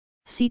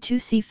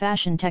C2C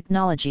Fashion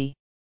Technology.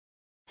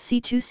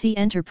 C2C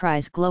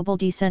Enterprise Global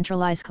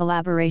Decentralized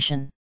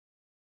Collaboration.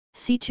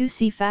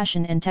 C2C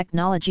Fashion and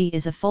Technology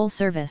is a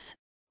full-service,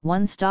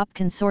 one-stop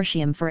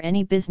consortium for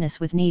any business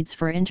with needs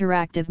for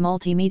interactive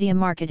multimedia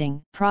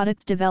marketing,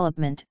 product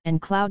development,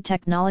 and cloud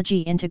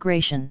technology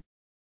integration.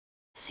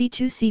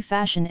 C2C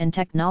Fashion and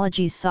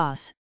Technology's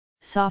SaaS,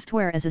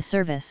 Software as a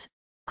Service,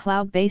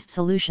 cloud-based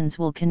solutions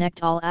will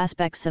connect all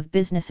aspects of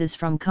businesses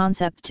from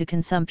concept to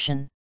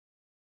consumption.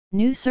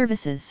 New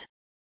services.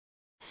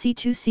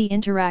 C2C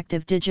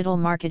Interactive Digital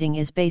Marketing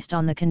is based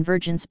on the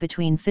convergence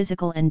between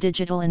physical and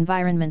digital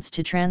environments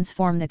to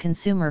transform the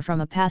consumer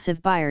from a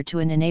passive buyer to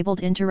an enabled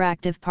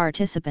interactive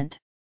participant.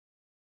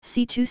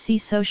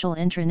 C2C Social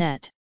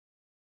Intranet.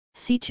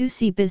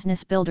 C2C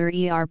Business Builder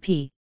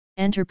ERP,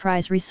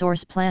 Enterprise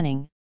Resource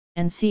Planning,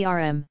 and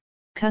CRM,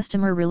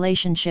 Customer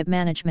Relationship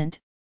Management,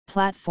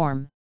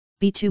 Platform,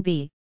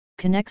 B2B,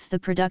 connects the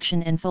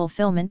production and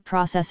fulfillment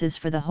processes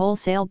for the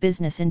wholesale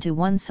business into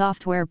one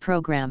software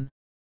program.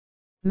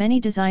 Many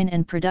design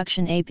and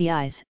production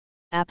APIs,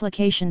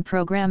 Application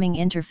Programming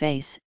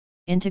Interface,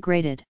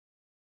 integrated.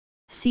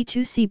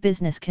 C2C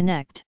Business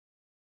Connect.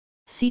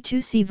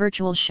 C2C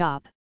Virtual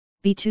Shop,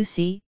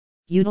 B2C,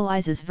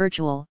 utilizes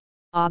virtual,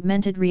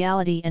 augmented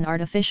reality and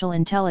artificial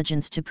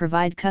intelligence to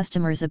provide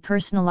customers a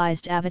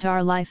personalized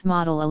avatar life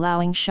model,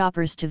 allowing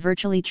shoppers to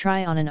virtually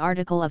try on an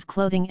article of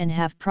clothing and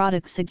have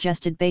products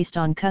suggested based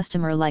on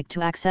customer like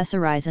to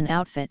accessorize an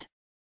outfit.